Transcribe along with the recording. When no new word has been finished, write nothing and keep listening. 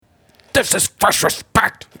This is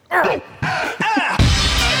disrespect.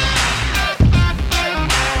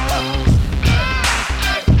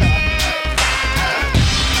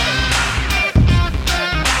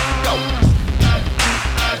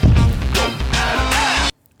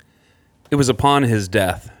 It was upon his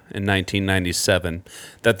death in 1997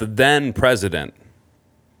 that the then president,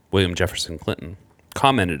 William Jefferson Clinton,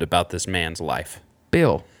 commented about this man's life.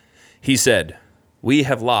 Bill. He said, "We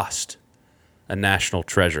have lost a national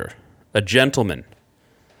treasure, a gentleman,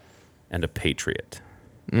 and a patriot."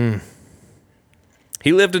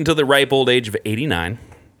 He lived until the ripe old age of 89,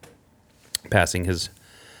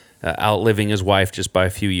 outliving his wife just by a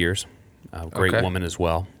few years. A great woman as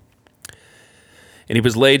well. And he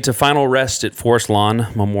was laid to final rest at Forest Lawn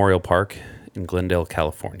Memorial Park in Glendale,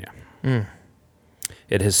 California.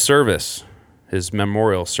 At his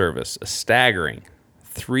memorial service, a staggering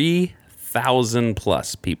 3,000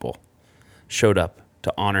 plus people showed up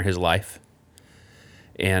to honor his life.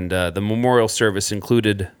 And the memorial service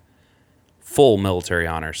included full military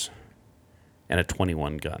honors and a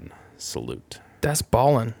 21-gun salute. That's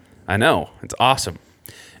ballin'. I know. It's awesome.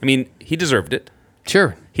 I mean, he deserved it.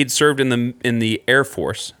 Sure. He'd served in the Air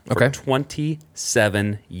Force for Okay.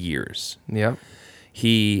 27 years. Yep.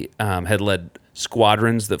 He had led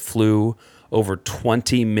squadrons that flew over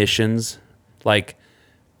 20 missions. Like,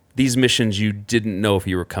 these missions you didn't know if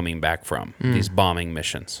you were coming back from. These bombing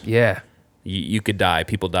missions. Yeah. You could die.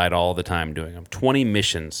 People died all the time doing them. 20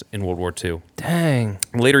 missions in World War II. Dang.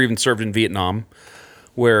 Later even served in Vietnam,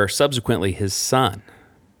 where subsequently his son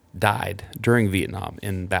died during Vietnam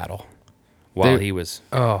in battle while he was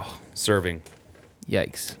serving.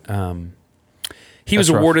 Yikes. He was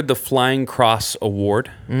That's rough. awarded the Flying Cross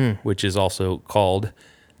Award, which is also called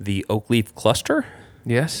the Oak Leaf Cluster,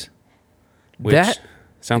 Yes. which That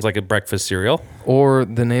sounds like a breakfast cereal. or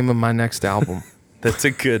the name of my next album. That's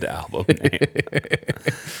a good album name.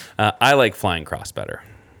 I like Flying Cross better.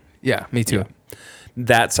 Yeah, me too.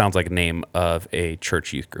 That sounds like a name of a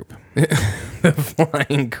church youth group. The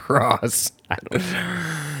Flying Cross.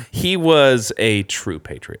 He was a true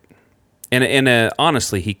patriot. And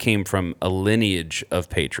honestly, he came from a lineage of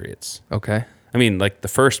patriots. Okay. I mean, like the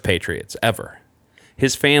first patriots ever.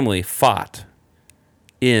 His family fought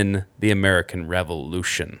in the American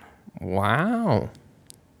Revolution. Wow.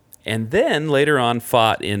 And then later on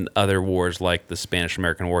fought in other wars like the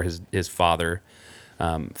Spanish-American War. His father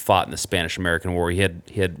fought in the Spanish-American War. He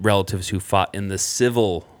had relatives who fought in the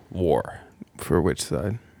Civil War. For which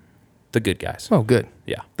side? The good guys. Oh, good.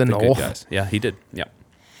 Yeah. The good Knoll. guys. Yeah, he did. Yeah.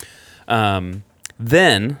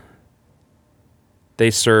 Then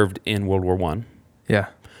they served in World War I. Yeah.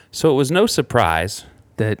 So it was no surprise,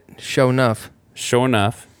 That sure enough. sure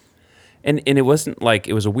enough. And it wasn't like,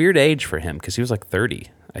 it was a weird age for him because he was like 30,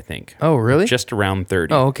 I think. Oh, really? Just around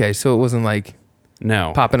 30. Oh, okay. So it wasn't like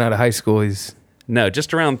No. popping out of high school. He's No,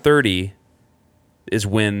 just around 30 is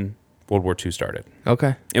when World War II started.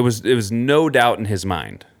 okay. It was no doubt in his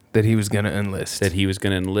mind That he was going to enlist. that he was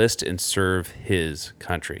going to enlist and serve his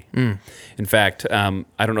country. In fact, I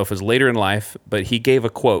don't know if it was later in life, but he gave a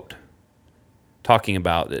quote talking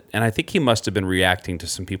about it, and I think he must have been reacting to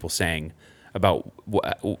some people saying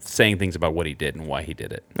things about what he did and why he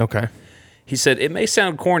did it. Okay. He said, "It may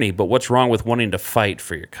sound corny, but what's wrong with wanting to fight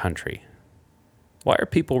for your country? Why are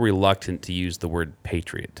people reluctant to use the word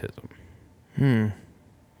patriotism?"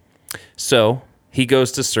 So he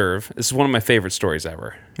goes to serve. This is one of my favorite stories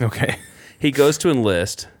ever. Okay. He goes to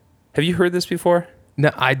enlist. Have you heard this before?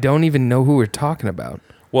 No, I don't even know who we're talking about.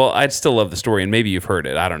 Well, I'd still love the story, and maybe you've heard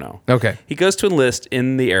it. I don't know. Okay. He goes to enlist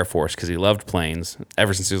in the Air Force because he loved planes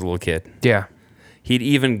ever since he was a little kid. Yeah. He'd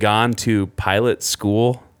even gone to pilot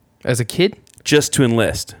school As a kid? just to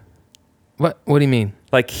enlist. What do you mean?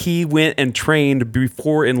 Like, he went and trained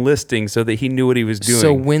before enlisting so that he knew what he was doing.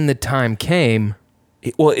 So when the time came,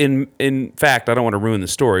 Well, in fact, I don't want to ruin the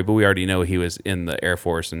story, but we already know he was in the Air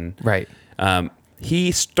Force, and right.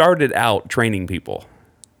 he started out training people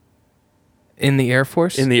In the Air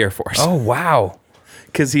Force? in the Air Force. Oh, wow.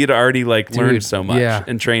 Because he had already learned Dude, so much yeah,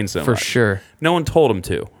 and trained so for much. sure. No one told him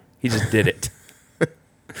to. He just did it.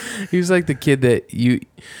 He was like the kid that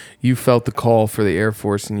you felt the call for the Air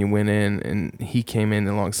Force and you went in and he came in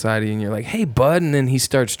alongside you and you're like, "Hey, bud," and then he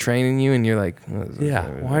starts training you and you're like, Yeah.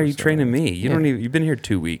 Why are you training me? You've been here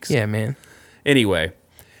 2 weeks. Yeah, man. Anyway,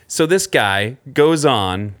 so this guy goes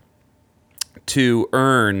on to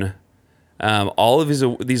earn all of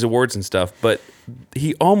these awards and stuff, but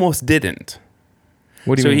he almost didn't.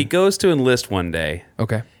 What do you So mean? he goes to enlist one day.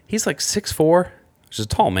 Okay. He's like 6'4", which is a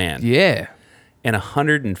tall man, Yeah. and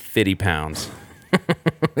 150 pounds,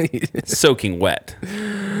 soaking wet.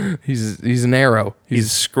 He's an arrow. He's a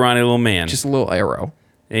scrawny little man. Just a little arrow.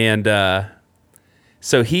 And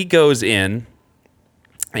so he goes in,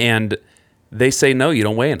 and they say, no, you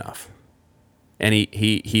don't weigh enough. And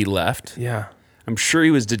he left. Yeah. I'm sure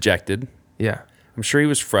he was dejected. Yeah. I'm sure he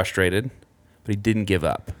was frustrated, but he didn't give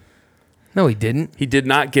up. No, he didn't. He did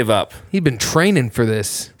not give up. He'd been training for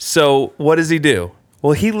this. So what does he do?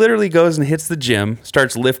 Well, he literally goes and hits the gym,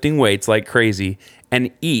 starts lifting weights like crazy, and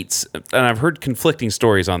eats. And I've heard conflicting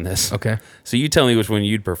stories on this. Okay. So you tell me which one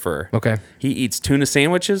you'd prefer. Okay. He eats tuna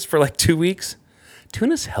sandwiches for like 2 weeks.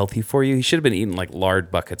 Tuna's healthy for you. He should have been eating like lard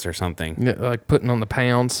buckets or something. Yeah, like putting on the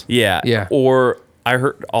pounds. Yeah. Yeah. Or I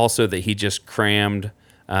heard also that he just crammed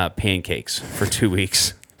pancakes for 2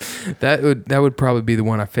 weeks. That would probably be the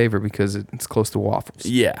one I favor because it's close to waffles.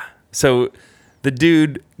 Yeah. So the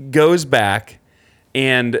dude goes back,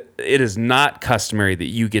 and it is not customary that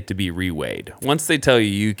you get to be reweighed. Once they tell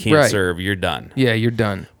you can't Right. serve, you're done. Yeah, you're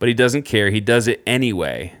done. But he doesn't care. He does it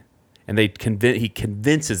anyway. And he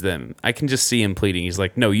convinces them. I can just see him pleading. He's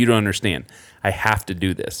like, no, you don't understand. I have to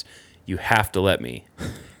do this. You have to let me.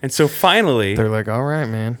 And so finally, They're like, all right,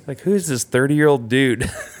 man. like, who is this 30-year-old dude?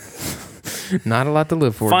 Not a lot to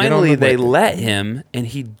live for. Finally, they let. let him, and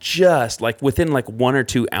he just, like, within like 1 or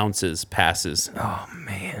 2 ounces passes. Oh,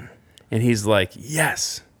 man. And he's like,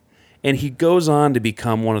 yes. And he goes on to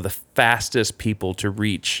become one of the fastest people to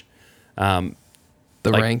reach, The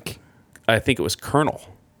like- rank. I think it was colonel,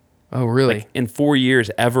 Oh, really? in 4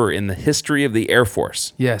 years ever in the history of the Air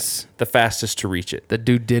Force, Yes. the fastest to reach it. The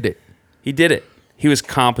dude did it. He did it. He was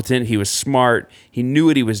competent. He was smart. He knew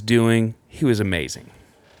what he was doing. He was amazing.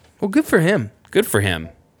 Well, good for him. Good for him.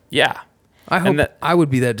 Yeah. I hope that- I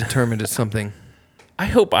would be that determined at something. I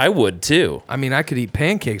hope I would too, I mean, I could eat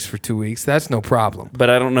pancakes for 2 weeks. That's no problem. but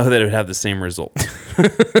I don't know that it would have the same result.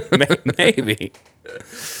 Maybe.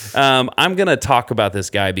 I'm going to talk about this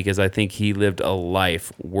guy because I think he lived a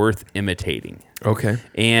life worth imitating. Okay.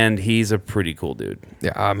 And he's a pretty cool dude.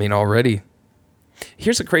 Yeah, I mean, already.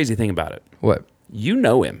 Here's the crazy thing about it. What? You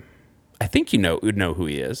know him. I think you would know who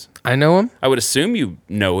he is. I know him? I would assume you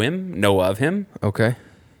know him, know of him. Okay.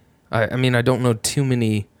 I mean, I don't know too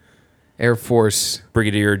many Air Force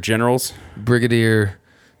Brigadier generals. brigadier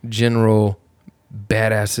general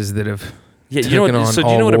badasses that have Yeah, taken you know what, on so do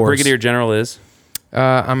all you know what a wars. brigadier general is?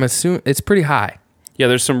 I'm assuming it's pretty high. Yeah,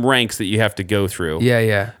 there's some ranks that you have to go through. Yeah,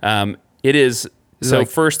 yeah. It is. So like-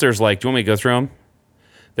 first, there's like, do you want me to go through them?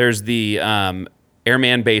 There's the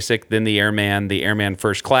airman basic, then the airman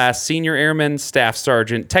first class, senior airman, staff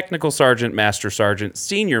sergeant, technical sergeant, master sergeant,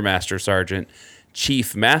 senior master sergeant,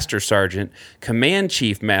 chief master sergeant, command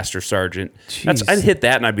chief master sergeant. Jeez. I'd hit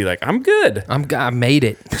that and I'd be like, I'm good. I made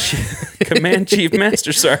it. Command chief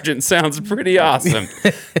master sergeant sounds pretty awesome.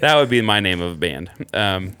 That would be my name of a band.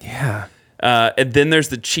 Yeah. And then there's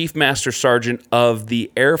the chief master sergeant of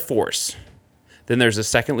the Air Force. Then there's a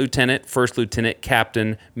second lieutenant, first lieutenant,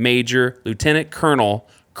 captain, major, lieutenant colonel,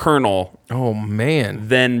 Oh man.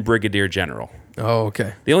 then brigadier general. Oh,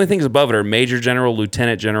 okay. The only things above it are major general,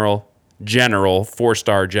 lieutenant general,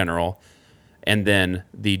 4-star general, and then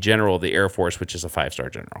the general of the Air Force, which is a 5-star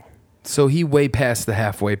general. So he way past the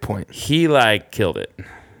halfway point. He like killed it.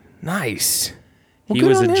 Nice. Well, He good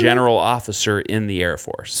was on a him, man. general officer in the Air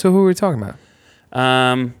Force. So who are we talking about?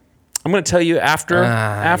 I'm going to tell you after,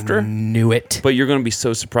 I knew it. but you're going to be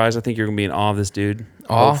so surprised. I think you're going to be in awe of this dude.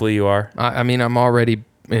 Awe? Hopefully you are. I mean, I'm already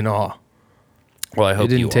in awe. Well, I hope It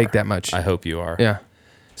didn't you take are. that much. I hope you are. Yeah.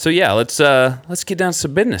 So yeah, let's get down to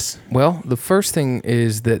some business. Well, the first thing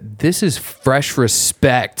is that this is Fresh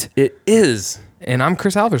Respect, It is. and I'm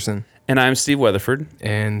Chris Halverson, And I'm Steve Weatherford.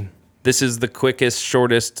 and This is the quickest,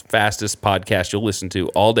 shortest, fastest podcast you'll listen to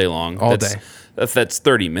all day long. All day. day. That's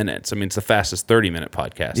 30 minutes. I mean, it's the fastest 30-minute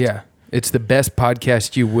podcast. yeah, it's the best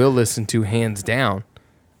podcast you will listen to, hands down.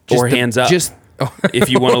 Or hands up. Just If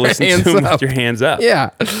you want to Or listen to hands them up. with your hands up. yeah,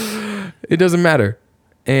 it doesn't matter.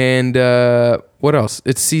 And what else?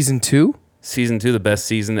 It's season 2. Season 2, the best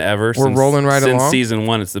season ever. We're rolling right since along. season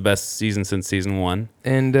 1, it's the best season since season 1.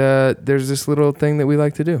 And there's this little thing that we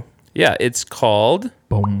like to do. Yeah, it's called...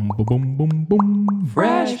 Boom, boom, boom, boom, boom.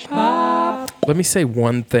 Fresh Pop. Let me say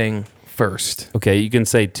one thing first. Okay, you can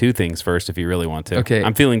say 2 things first if you really want to. Okay.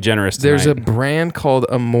 I'm feeling generous tonight. There's a brand called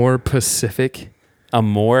Amore Pacific.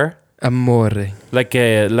 Amore? Amore. Like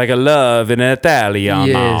a love in Italiano.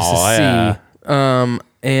 Yes, Yeah. see.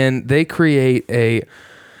 And they create a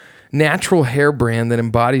natural hair brand that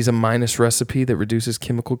embodies a minus recipe that reduces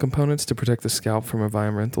chemical components to protect the scalp from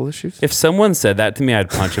environmental issues. If someone said that to me, I'd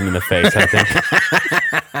punch him in the face, I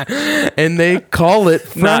think. And they call it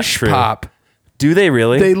Not Fresh true. Pop. Do they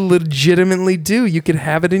really? They legitimately do. You could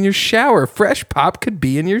have it in your shower. Fresh Pop could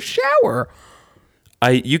be in your shower.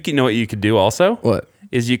 You can know what you could do also? What?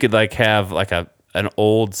 Is you could like have like an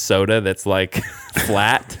old soda that's like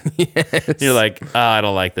flat. Yes. You're like, oh, I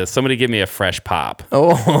don't like this. Somebody give me a Fresh Pop.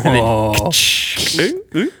 Oh.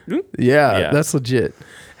 Yeah, that's legit.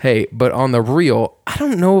 Hey, but on the real, I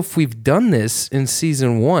don't know if we've done this in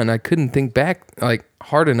season 1. I couldn't think back like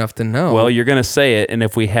hard enough to know. Well, you're going to say it, and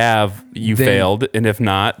if we have, you failed, and if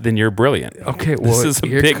not, then you're brilliant. Okay, well, this is a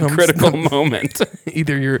big critical moment.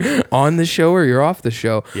 Either you're on the show or you're off the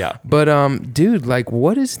show. Yeah. But dude, like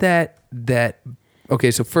what is that okay,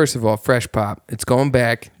 so first of all, Fresh Pop, it's going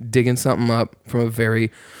back, digging something up from a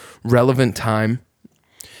very relevant time.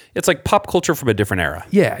 It's like pop culture from a different era.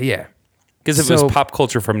 Yeah, yeah. Because if it was pop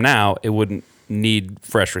culture from now, it wouldn't need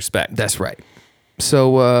fresh respect. That's right.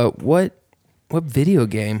 So what video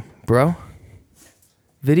game, bro?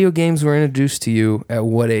 Video games were introduced to you at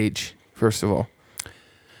what age, first of all?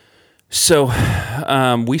 So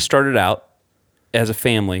we started out as a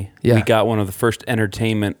family. Yeah. We got one of the first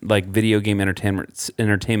video game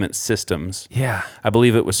entertainment systems. Yeah. I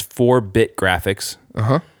believe it was 4-bit graphics.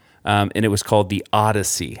 Uh-huh. And it was called the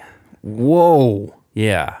Odyssey. Whoa.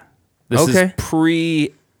 Yeah. This is pre-NES.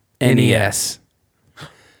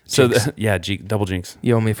 So, double jinx.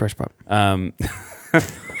 You owe me a Fresh Pop.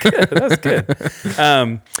 Good, that's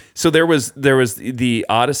good. So there was the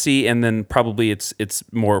Odyssey, and then probably its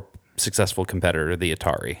more successful competitor, the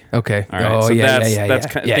Atari. Okay. All right. Oh, so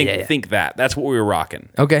yeah. Think that. That's what we were rocking.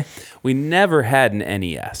 Okay. We never had an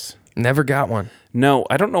NES. Never got one. No,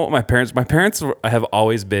 I don't know what my parents have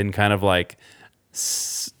always been kind of like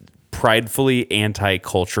pridefully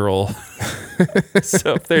anti-cultural.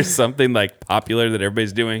 So if there's something like popular that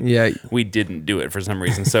everybody's doing, we didn't do it for some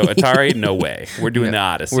reason. So Atari, no way. We're doing the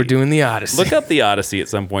Odyssey. We're doing the Odyssey. Look up the Odyssey at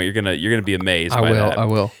some point. You're gonna be amazed by that. I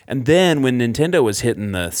will. And then when Nintendo was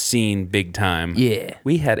hitting the scene big time,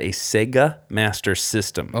 we had a Sega Master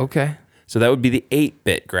System. Okay. So that would be the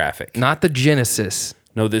 8-bit graphic. Not the Genesis.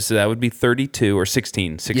 No, that would be 32 or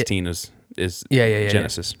 16. 16 is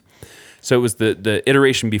Genesis. So it was the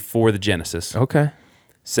iteration before the Genesis. Okay.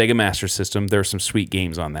 Sega Master System. There were some sweet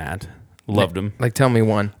games on that. Loved them. Like, tell me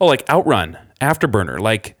one. Oh, like Outrun, Afterburner,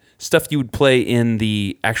 like stuff you would play in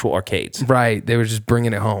the actual arcades. Right. They were just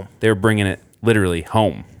bringing it home. They were bringing it literally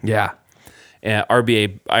home. Yeah.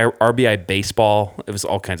 RBI Baseball. It was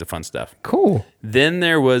all kinds of fun stuff. Cool. Then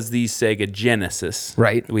there was the Sega Genesis.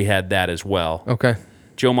 Right. We had that as well. Okay.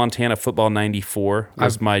 Joe Montana Football 94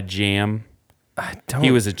 was my jam.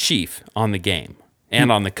 He was a chief on the game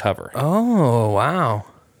and on the cover. Oh, wow.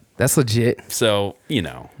 That's legit. So,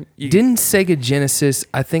 Didn't Sega Genesis,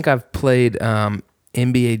 I think I've played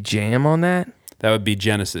NBA Jam on that. That would be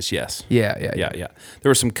Genesis, yes. Yeah. There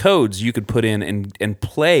were some codes you could put in and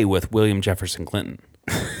play with William Jefferson Clinton.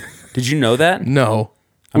 Did you know that? No.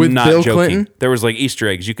 I'm not Bill joking. Clinton? There was like Easter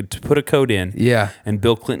eggs. You could put a code in. Yeah. And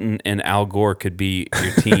Bill Clinton and Al Gore could be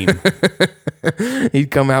your team.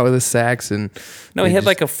 He'd come out with a sax and... No, he had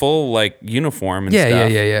like a full like uniform and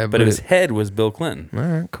stuff. Yeah. But his head was Bill Clinton. All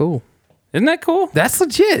right, cool. Isn't that cool? That's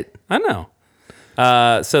legit. I know.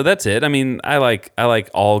 So that's it. I mean, I like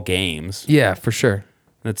all games. Yeah, for sure.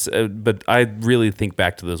 That's but I really think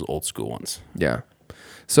back to those old school ones. Yeah.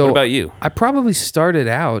 So what about you? I probably started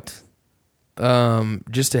out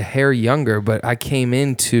just a hair younger, but I came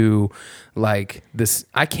into like this.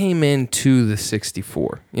 I came into the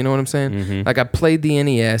 64. You know what I'm saying? Mm-hmm. Like I played the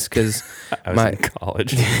NES because I was in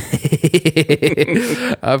college.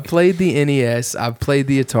 I've played the NES. I've played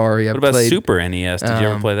the Atari. What about Super NES? Did you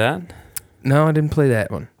ever play that? No, I didn't play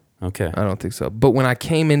that one. Okay. I don't think so. But when I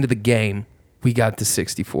came into the game, we got the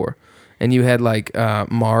 64. And you had like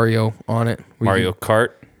Mario on it. Mario Kart.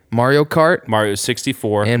 Mario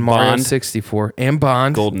 64. And Mario 64. And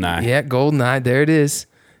Bond. GoldenEye. Yeah, GoldenEye. There it is.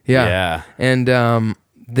 Yeah. And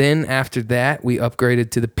then after that, we upgraded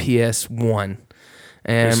to the PS1. And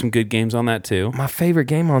there's some good games on that too. My favorite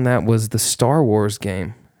game on that was the Star Wars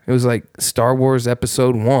game. It was like Star Wars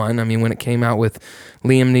Episode 1. I mean, when it came out with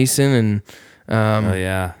Liam Neeson and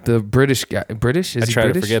the British guy. British? Is he tried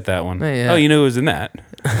British? to forget that one. Yeah. Oh, you know who was in that?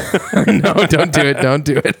 No, don't do it. Don't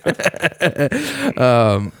do it.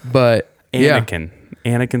 But Anakin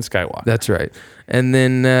Skywalker. That's right. And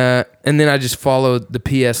then I just followed the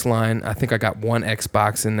PS line. I think I got one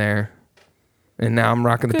Xbox in there, and now I'm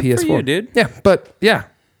rocking the PS4. For you, dude. Yeah, but yeah,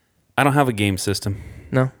 I don't have a game system.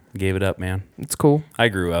 No, gave it up, man. It's cool. I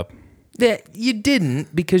grew up. Yeah, you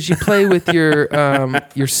didn't because you play with your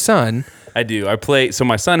son. I do. I play. So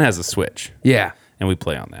my son has a Switch. Yeah. And we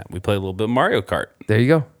play on that. We play a little bit of Mario Kart. There you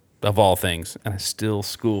go. of all things, and I still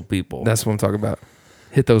school people. That's what I'm talking about.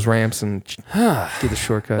 Hit those ramps and get the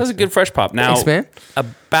shortcuts. That's a good fresh pop. Now, thanks, man.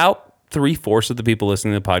 About 3/4 of the people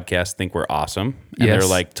listening to the podcast think we're awesome, and they're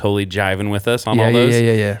like totally jiving with us on all those.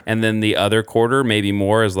 Yeah. And then the other quarter, maybe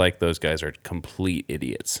more, is like those guys are complete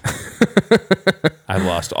idiots. I've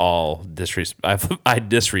lost all disrespect. I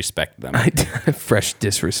disrespect them. Fresh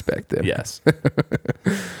disrespect them. Yes.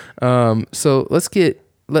 So let's get.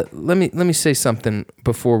 Let me say something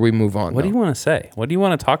before we move on. What do you want to say? What do you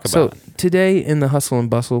want to talk about? So today, in the hustle and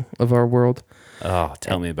bustle of our world,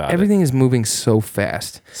 tell me about everything is moving so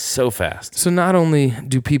fast. So fast. So not only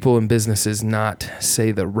do people and businesses not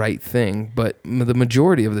say the right thing, but the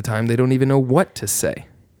majority of the time they don't even know what to say.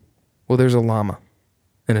 Well, there's a llama,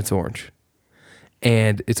 and it's orange,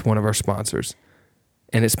 and it's one of our sponsors,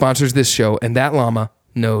 and it sponsors this show, and that llama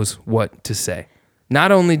knows what to say.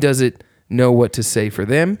 Not only does it know what to say for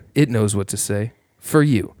them, it knows what to say for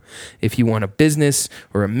you. If you want a business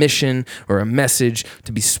or a mission or a message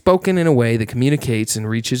to be spoken in a way that communicates and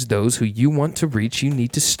reaches those who you want to reach, you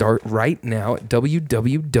need to start right now at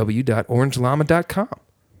www.orangellama.com.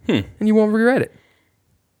 And you won't regret it.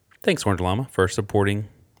 Thanks, Orange Llama, for supporting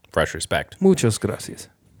Fresh Respect. Muchas gracias.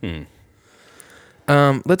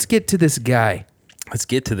 Let's get to this guy.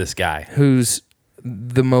 Who's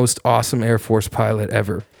the most awesome Air Force pilot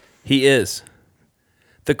ever. He is.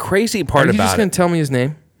 The crazy part about it... Are you just going to tell me his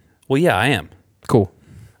name? Well, yeah, I am. Cool.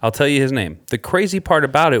 I'll tell you his name. The crazy part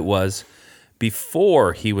about it was,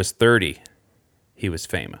 before he was 30, he was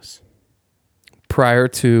famous. Prior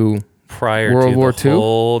to World War II? The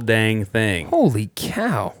whole dang thing. Holy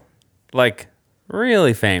cow. Like,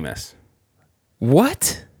 really famous.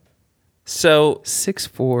 What? So...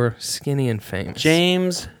 6'4", skinny and famous.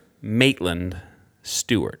 James Maitland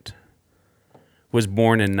Stewart was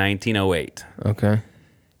born in 1908. Okay.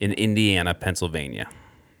 In Indiana, Pennsylvania.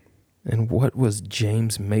 And what was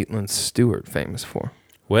James Maitland Stewart famous for?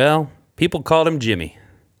 Well, people called him Jimmy.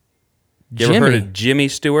 You ever heard of Jimmy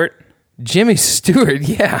Stewart? Jimmy Stewart,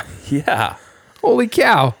 yeah. Yeah. Holy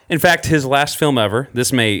cow. In fact, his last film ever,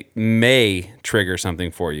 this may trigger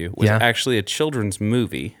something for you, was actually a children's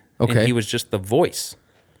movie. Okay. And he was just the voice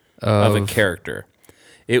of a character.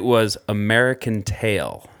 It was American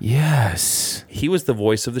Tail. Yes. He was the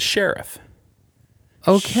voice of the sheriff.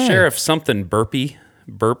 Okay. Sheriff something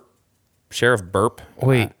Sheriff Burp.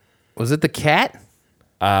 Wait, was it the cat?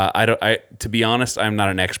 To be honest, I'm not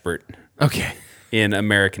an expert. Okay. In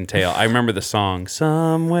American Tail. I remember the song,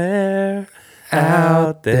 Somewhere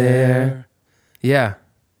Out There. Yeah.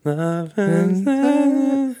 And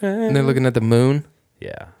they're looking at the moon.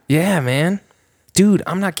 Yeah. Yeah, man. Dude,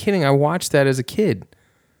 I'm not kidding. I watched that as a kid.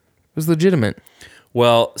 It was legitimate.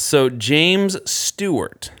 Well, so James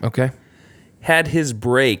Stewart had his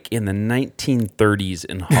break in the 1930s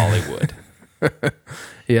in Hollywood.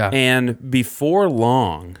 Yeah. And before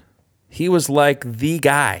long, he was like the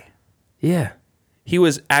guy. Yeah. He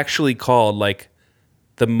was actually called like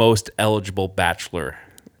the most eligible bachelor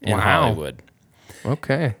in Hollywood.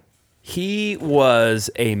 Okay. He was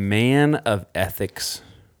a man of ethics,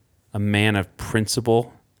 a man of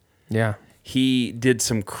principle. Yeah. He did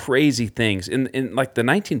some crazy things in like the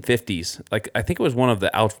 1950s. Like I think it was one of the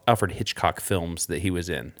Alfred Hitchcock films that he was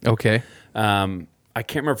in. Okay. I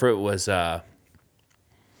can't remember if it was The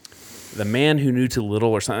Man Who Knew Too Little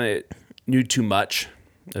or something. Knew Too Much.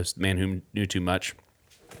 It was The Man Who Knew Too Much.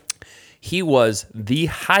 He was the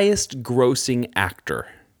highest grossing actor.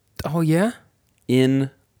 Oh, yeah? In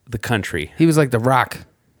the country. He was like The Rock.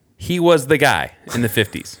 He was the guy in the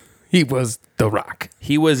 50s. He was The Rock.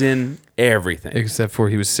 He was in everything. Except for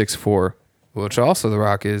he was 6'4", which also The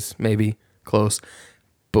Rock is maybe close,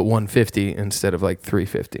 but 150 instead of like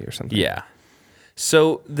 350 or something. Yeah.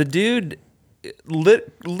 So the dude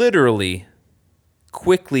literally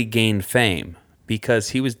quickly gained fame because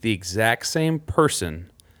he was the exact same person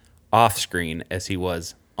off screen as he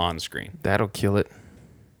was on screen. That'll kill it.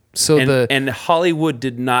 So and Hollywood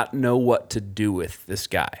did not know what to do with this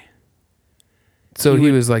guy. So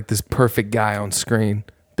he was like this perfect guy on screen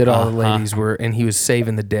that all the ladies were, and he was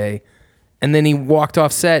saving the day. And then he walked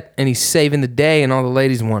off set, and he's saving the day, and all the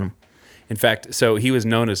ladies want him. In fact, so he was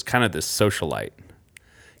known as kind of this socialite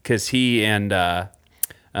because he and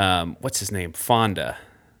what's his name, Fonda,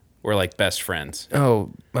 were like best friends.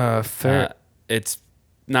 Oh, it's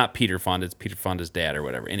not Peter Fonda; it's Peter Fonda's dad or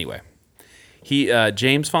whatever. Anyway.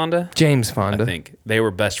 James Fonda, I think they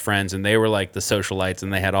were best friends, and they were like the socialites,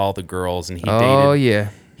 and they had all the girls, and he dated. Oh yeah,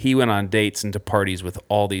 he went on dates and to parties with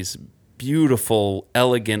all these beautiful,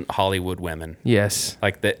 elegant Hollywood women. Yes,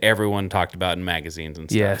 like that everyone talked about in magazines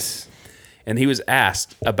and stuff. Yes, and he was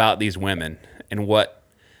asked about these women and what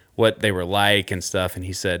what they were like and stuff. And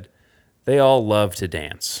he said, they all love to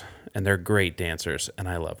dance, and they're great dancers, and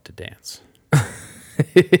I love to dance.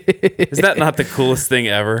 Is that not the coolest thing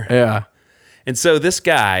ever? Yeah. And so this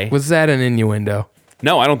guy... Was that an innuendo?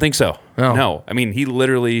 No, I don't think so. Oh. No. I mean, he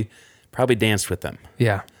literally probably danced with them.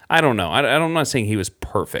 Yeah. I don't know. I'm not saying he was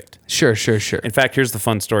perfect. Sure. In fact, here's the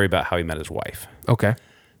fun story about how he met his wife. Okay.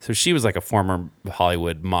 So she was like a former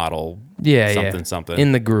Hollywood model. Yeah. Something.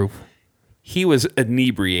 In the group. He was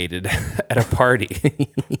inebriated at a party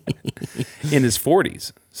in his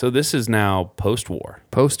 40s. So this is now post-war.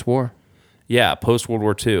 Post-war. Yeah, post-World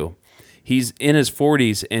War II. He's in his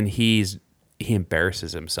 40s, and he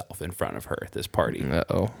embarrasses himself in front of her at this party.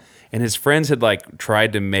 Uh-oh. And his friends had like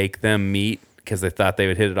tried to make them meet because they thought they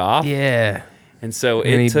would hit it off. Yeah. And so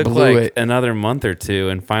And he it took blew like it. another month or two,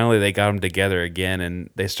 and finally they got them together again, and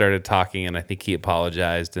they started talking, and I think he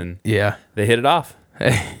apologized, and Yeah. they hit it off.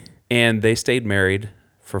 And they stayed married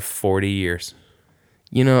for 40 years.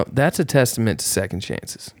 You know, that's a testament to second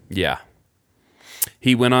chances. Yeah.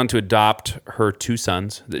 He went on to adopt her 2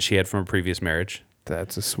 sons that she had from a previous marriage,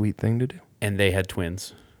 That's a sweet thing to do. and they had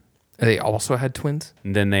twins. They also had twins?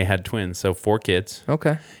 And then they had twins, so 4 kids.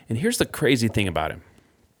 Okay. And here's the crazy thing about him.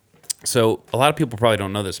 So a lot of people probably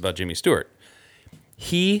don't know this about Jimmy Stewart.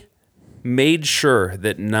 He made sure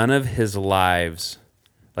that none of his lives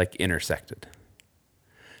like intersected.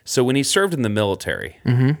 So when he served in the military,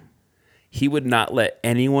 he would not let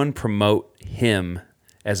anyone promote him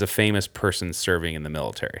as a famous person serving in the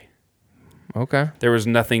military. Okay. There was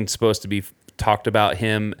nothing supposed to be talked about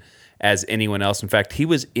him as anyone else. In fact, he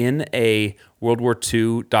was in a World War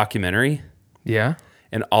II documentary, Yeah.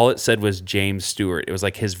 and all it said was James Stewart. It was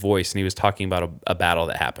like his voice, and he was talking about a battle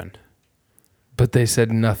that happened. But they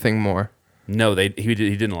said nothing more. No, he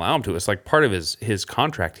didn't allow him to. It's like part of his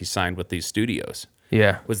contract he signed with these studios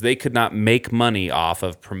Yeah. was they could not make money off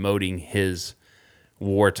of promoting his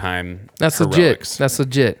wartime That's heroics. legit. That's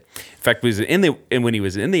legit. In fact, when he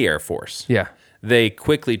was in the Air Force, Yeah. they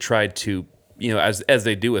quickly tried to, as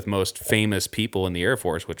they do with most famous people in the Air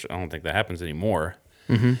Force, which I don't think that happens anymore.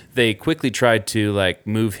 They quickly tried to like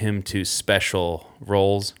move him to special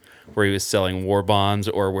roles where he was selling war bonds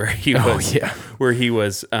or where he was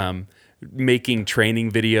making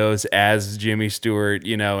training videos as Jimmy Stewart,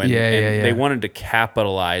 and they wanted to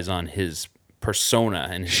capitalize on his persona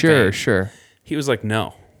and his fame. Sure. He was like,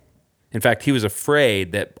 no. In fact, he was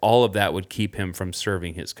afraid that all of that would keep him from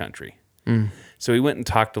serving his country. So he went and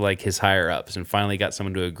talked to like his higher ups and finally got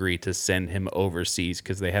someone to agree to send him overseas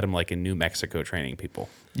because they had him like in New Mexico training people.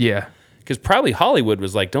 Yeah. Because probably Hollywood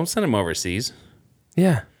was like, don't send him overseas.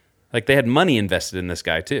 Yeah. Like they had money invested in this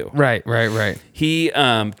guy too. Right. He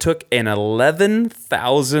took an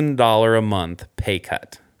 $11,000 a month pay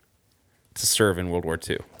cut to serve in World War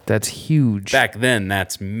II. That's huge. Back then,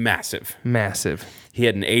 that's massive. Massive. He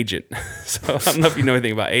had an agent. So I don't know if you know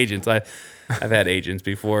anything about agents. I've had agents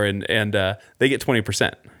before, and they get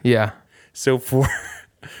 20%. Yeah. So for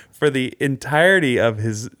the entirety of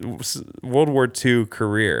his World War II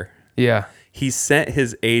career, Yeah. he sent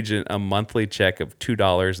his agent a monthly check of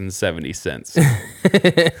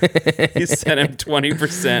 $2.70. He sent him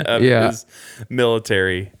 20% of his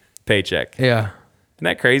military paycheck. Yeah. Isn't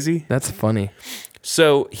that crazy? That's funny.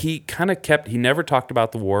 So he he never talked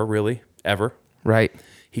about the war really, ever. Right.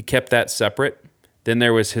 He kept that separate. Then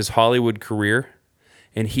there was his Hollywood career,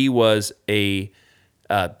 and he was a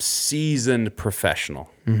seasoned professional.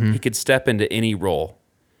 He could step into any role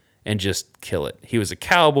and just kill it. He was a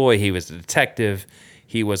cowboy. He was a detective.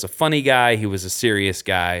 He was a funny guy. He was a serious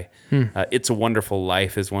guy. It's a Wonderful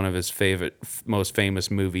Life is one of his most famous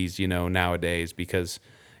movies, nowadays because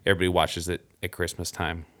everybody watches it at Christmas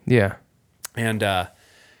time. Yeah. And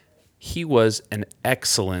he was an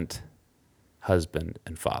excellent husband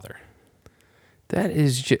and father. That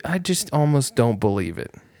is, I just almost don't believe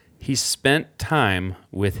it. He spent time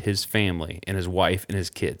with his family and his wife and his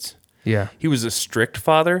kids. Yeah. He was a strict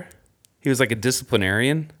father. He was like a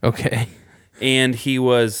disciplinarian. Okay. And he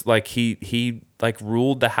was like, he like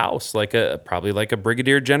ruled the house probably like a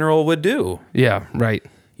brigadier general would do. Yeah, right.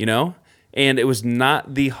 And it was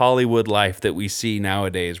not the Hollywood life that we see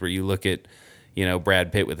nowadays where you look at,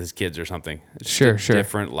 Brad Pitt with his kids or something. It's Sure.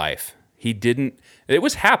 different life. It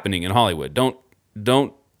was happening in Hollywood. Don't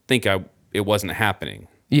think it wasn't happening.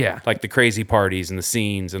 Yeah. Like the crazy parties and the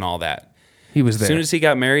scenes and all that. He was there. As soon as he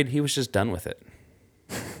got married, he was just done with it.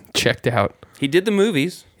 Checked out. He did the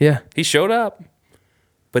movies. Yeah. He showed up,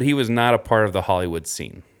 but he was not a part of the Hollywood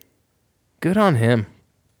scene. Good on him.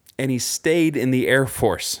 And he stayed in the Air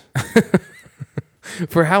Force.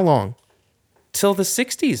 For how long? Till the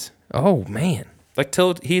 60s. Oh, man. Like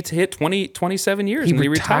till he hit 27 years He and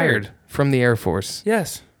retired from the Air Force.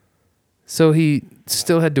 Yes. So he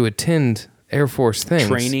still had to attend Air Force things.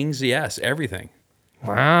 Trainings, yes, everything.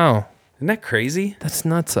 Wow. Isn't that crazy? That's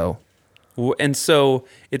nutso. And so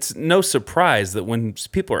it's no surprise that when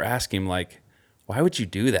people are asking him, like, why would you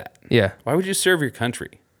do that? Yeah. Why would you serve your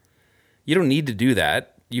country? You don't need to do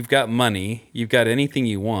that. You've got money. You've got anything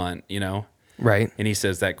you want, you know? Right. And he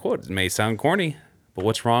says that quote, it may sound corny, but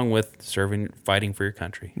what's wrong with fighting for your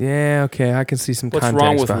country? Yeah, okay. I can see some What's context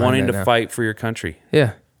wrong with behind wanting that to now. fight for your country?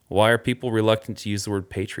 Yeah. Why are people reluctant to use the word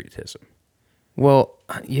patriotism? Well,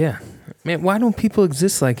 yeah. Man, why don't people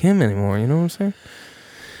exist like him anymore? You know what I'm saying?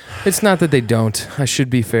 It's not that they don't. I should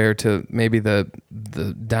be fair to maybe the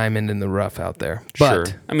diamond in the rough out there. But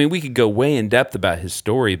Sure. I mean, we could go way in depth about his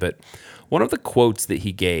story, but one of the quotes that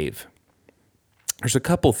he gave, there's a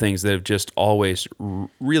couple things that have just always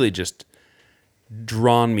really just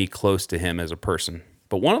drawn me close to him as a person.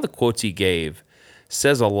 But one of the quotes he gave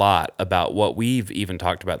says a lot about what we've even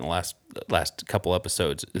talked about in the last couple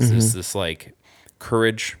episodes. Is this like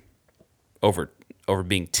courage over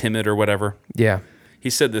being timid or whatever? yeah. He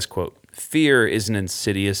said this quote, "Fear is an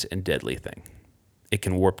insidious and deadly thing. It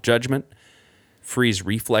can warp judgment, freeze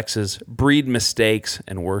reflexes, breed mistakes,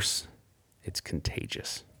 and worse, it's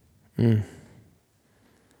contagious."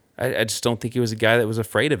 I just don't think he was a guy that was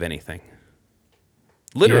afraid of anything.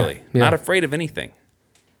 Literally, Yeah. not afraid of anything.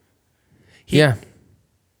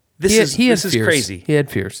 This is fears. crazy. He had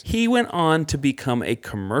fears. He went on to become a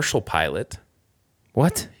commercial pilot.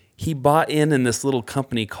 What? He bought in this little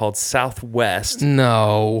company called Southwest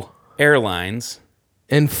No. Airlines.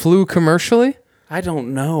 And flew commercially? I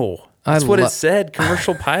don't know. That's what it said.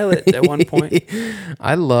 Commercial pilot at one point.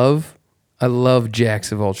 I love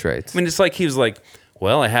jacks of all trades. I mean, it's like he was like,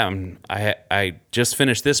 "Well, I just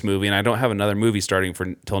finished this movie, and I don't have another movie starting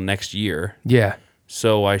until next year, Yeah.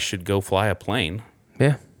 so I should go fly a plane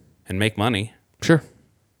Yeah. and make money. Sure.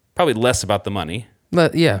 Probably less about the money,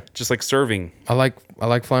 But yeah, just like serving. I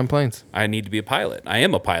like flying planes. I need to be a pilot. I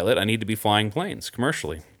am a pilot. I need to be flying planes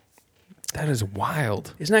commercially. That is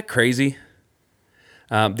wild. Isn't that crazy?"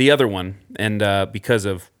 The other one, and because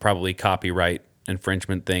of probably copyright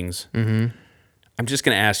infringement things, I'm just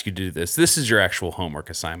going to ask you to do this. This is your actual homework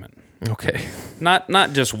assignment. Okay. Not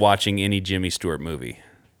just watching any Jimmy Stewart movie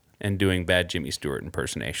and doing bad Jimmy Stewart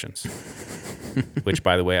impersonations. Which,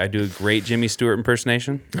 by the way, I do a great Jimmy Stewart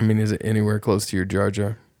impersonation. I mean, is it anywhere close to your Jar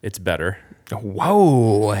Jar? It's better,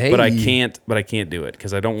 Whoa, hey. but I can't do it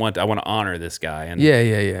because I want to honor this guy, and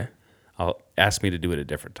Yeah. I'll ask me to do it a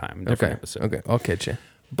different time, a different episode. Okay, I'll catch you.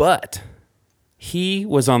 But he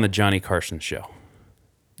was on the Johnny Carson show,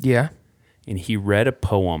 Yeah. and he read a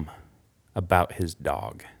poem about his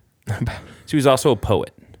dog. So he was also a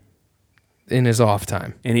poet, In his off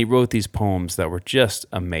time. and he wrote these poems that were just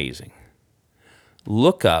amazing.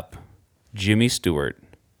 Look up Jimmy Stewart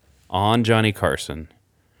on Johnny Carson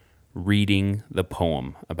reading the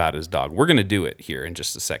poem about his dog. We're going to do it here in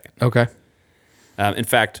just a second. Okay. In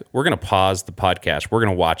fact, we're going to pause the podcast. We're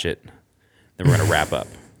going to watch it. Then we're going to wrap up.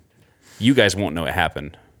 You guys won't know it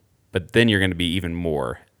happened, but then you're going to be even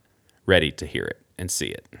more ready to hear it and see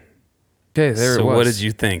it. Okay, there it was. So what did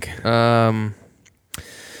you think? That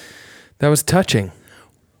was touching.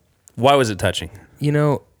 Why was it touching? You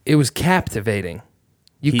know, it was captivating.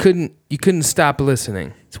 You couldn't stop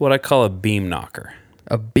listening. It's what I call a beam knocker.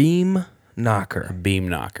 A beam knocker. Beam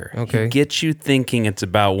knocker. Okay. He gets you thinking it's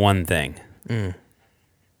about one thing.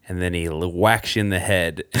 And then he whacks you in the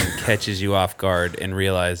head and catches you off guard and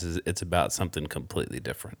realizes it's about something completely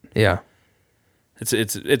different. Yeah.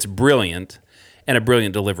 It's brilliant, and a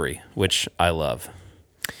brilliant delivery, which I love.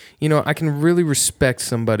 You know, I can really respect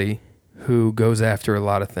somebody who goes after a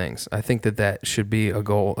lot of things. I think that should be a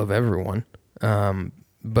goal of everyone.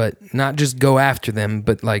 But not just go after them,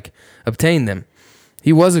 but like obtain them.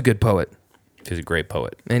 He was a good poet. He's a great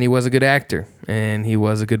poet. And he was a good actor. And he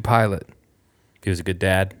was a good pilot. He was a good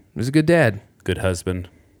dad, He was a good dad. good husband.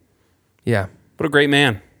 Yeah. What a great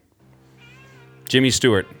man. Jimmy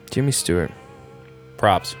Stewart. Jimmy Stewart.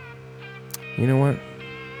 Props. You know what?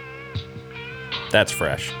 That's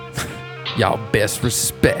fresh. Y'all best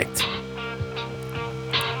respect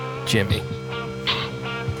Jimmy.